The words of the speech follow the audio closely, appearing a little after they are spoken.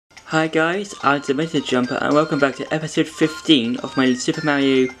Hi guys, I'm the Meta Jumper and welcome back to episode 15 of my Super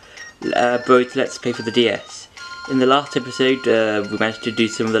Mario Bros. Let's Play for the DS. In the last episode we managed to do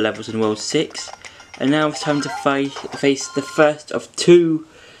some of the levels in World 6 and now it's time to face the first of two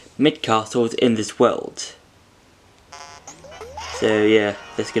mid-castles in this world. So yeah,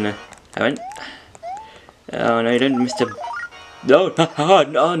 that's gonna happen. Oh no, you don't Mr. No, oh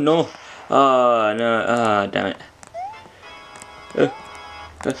no, oh no, damn it.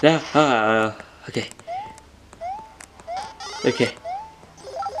 Okay. Okay.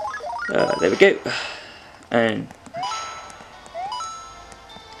 There we go. And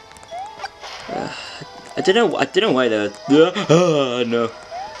I don't know why the no.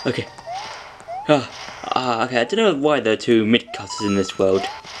 Okay. Okay. I don't know why there are two mid-castles in this world.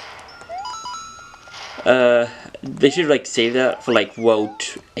 They should like save that for like World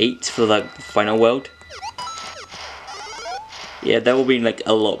 8 for like the final world. Yeah, that would be like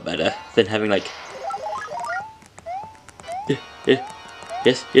a lot better than having like. Yes.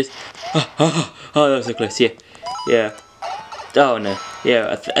 Oh, that was so close. Yeah. Oh no.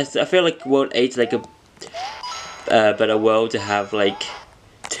 Yeah, I feel like World 8 is like a better world to have like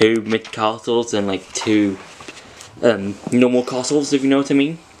two mid castles and like two normal castles, if you know what I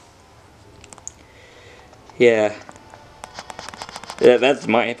mean. Yeah, that's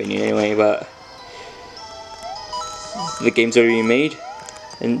my opinion anyway. But the game's already made,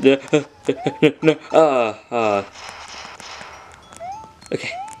 and okay,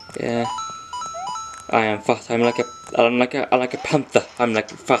 yeah. I am fast. I'm like a panther. I'm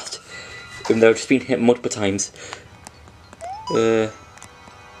like fast, even though I've just been hit multiple times. Okay.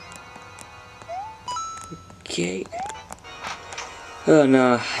 Oh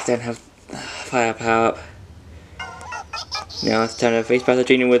no, I don't have fire power up. Now it's time to face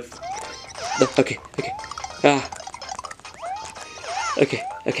Pasadena with. Okay. Okay.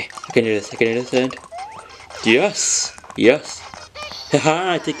 I can do this. And yes.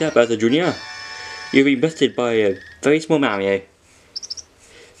 Haha! Take that, Bowser Jr. You've been bested by a very small Mario.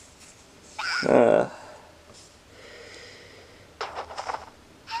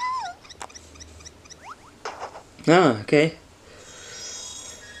 Okay.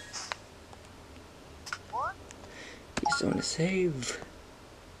 Just want to save.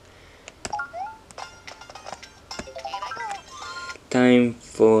 Time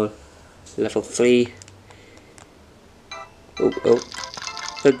for level 3. Oh.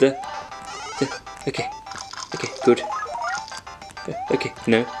 Okay, good. Okay,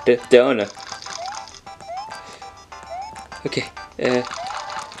 no, oh no. Okay, and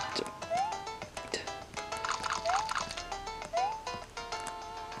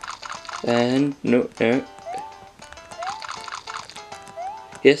no.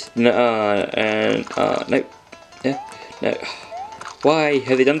 Yes, no, and no. No. Why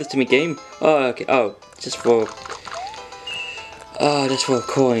have they done this to me, game? Oh, okay. Oh, just for a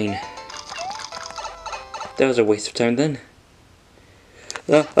coin. That was a waste of time then.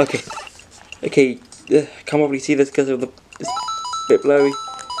 Okay. Can't probably see this because of it's a bit blurry.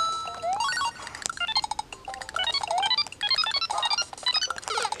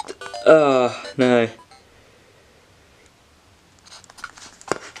 Oh no.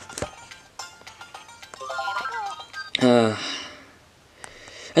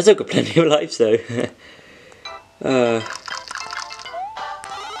 I still got plenty of lives though. There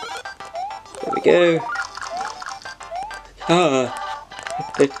we go.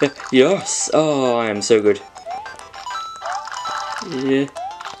 Yes! Oh, I am so good. Yeah.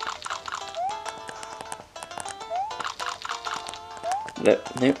 No.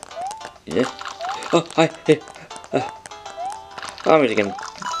 Yeah. Oh, hi. I'm just gonna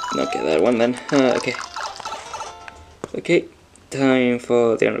not get that one then. Okay. Okay. Time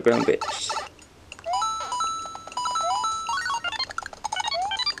for the underground bits.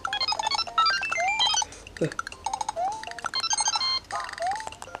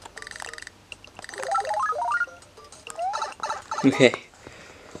 Okay,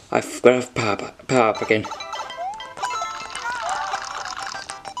 I've got to have power up again.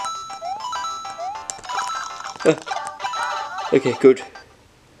 Okay, good.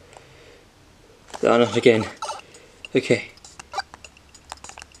 Not again. Okay.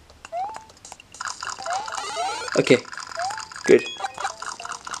 Okay, good.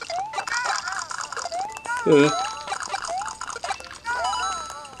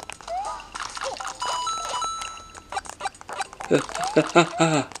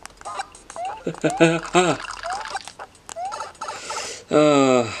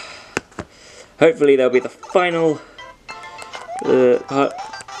 Hopefully that'll be the final part.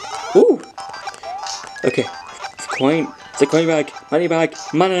 Ooh! Okay, coin the coin bag,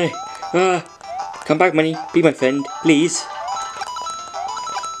 money. Come back, money. Be my friend, please.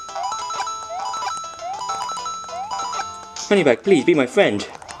 Money bag, please be my friend.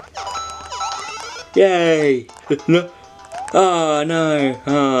 Yay! No. Oh no.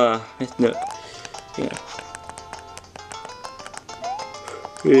 No. Yeah.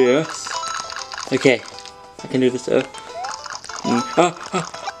 Yes. Okay. I can do this though.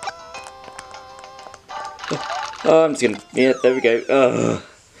 Oh, I'm just gonna. Yeah, there we go.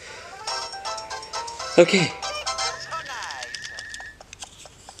 Okay.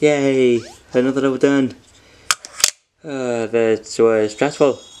 Yay! Another level done. That was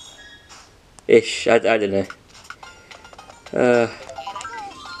stressful. Ish. I don't know. I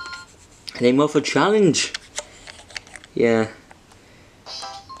need more for challenge. Yeah.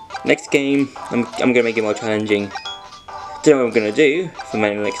 Next game, I'm gonna make it more challenging. Don't know what I'm gonna do for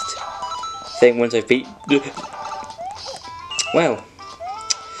my next thing once I beat. Well,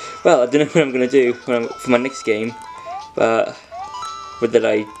 I don't know what I'm gonna do for my next game, but what did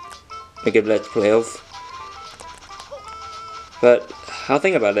I make a let's play of? But I'll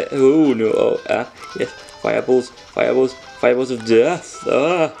think about it. Oh no! Yes, fireballs of death.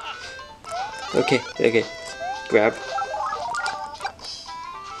 Okay. Grab.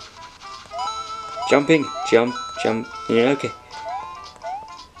 Jumping, jump. Yeah, okay.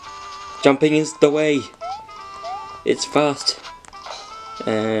 Jumping is the way. It's fast.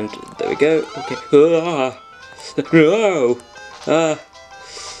 And there we go. Okay. No.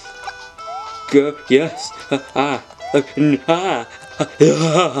 Go. Yes.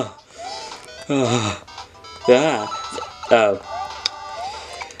 Oh.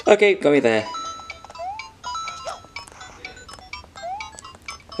 Okay, got me there.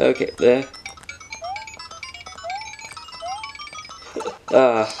 Okay, there.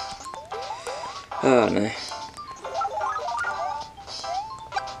 Oh no.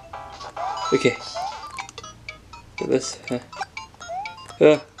 Okay. Get this. Okay.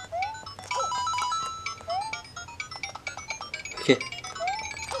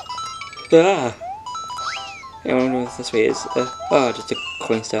 I don't know what this way is. Just a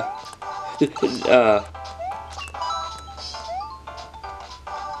coin star.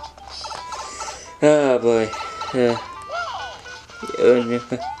 Oh boy.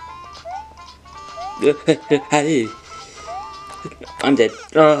 I'm dead.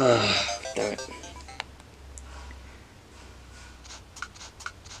 Damn it.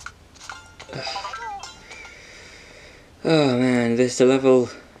 Oh man, this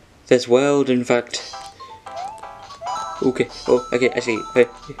world, in fact. Okay. Oh, okay. Actually,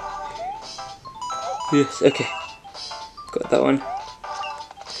 yes. Okay. Got that one.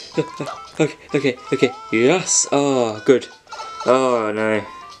 Okay. Yes. Oh, good. Oh no.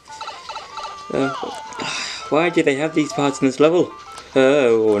 Why do they have these parts in this level?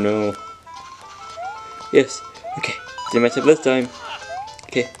 Oh no. Yes. Okay. Didn't mess up this time.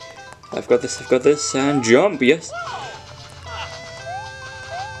 Okay. I've got this, and jump. Yes.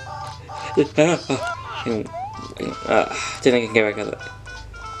 Don't think I can get back out of that.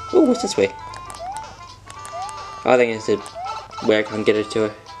 Oh, what's this way? I think it's the way I can get it to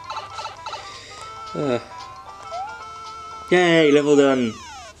her. Yay, level done.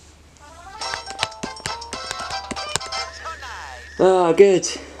 Good.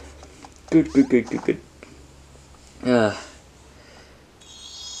 Good.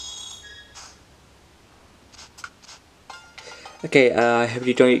 Okay, I hope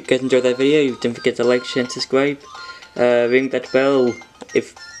you guys enjoyed that video. Don't forget to like, share and subscribe. Ring that bell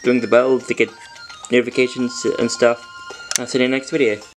ring the bell to get notifications and stuff. I'll see you in the next video.